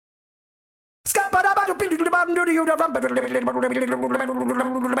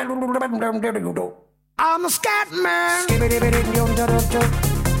I'm a scat man.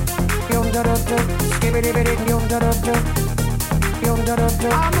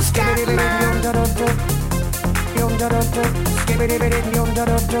 I'm a scat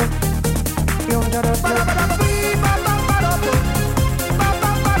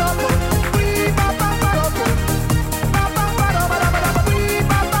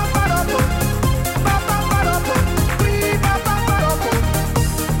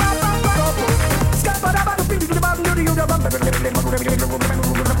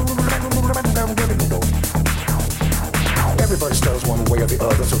Everybody stutters one way or the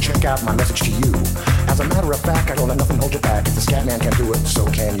other, so check out my message to you. As a matter of fact, I don't let nothing hold you back. If the scat man can do it, so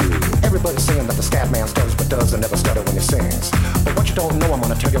can you. Everybody's saying that the scat man stutters but does and never stutter when he sings. But what you don't know, I'm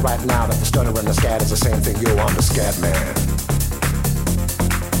gonna tell you right now, that the stutter and the scat is the same thing. Yo, I'm the scat man.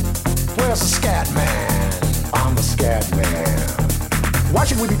 Where's the scat man? I'm the scat man. Why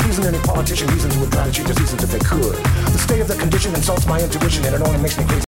should we be pleasing any politician? Reasons who would try to cheat us reasons if they could. The state of the condition insults my intuition and it only makes me crazy.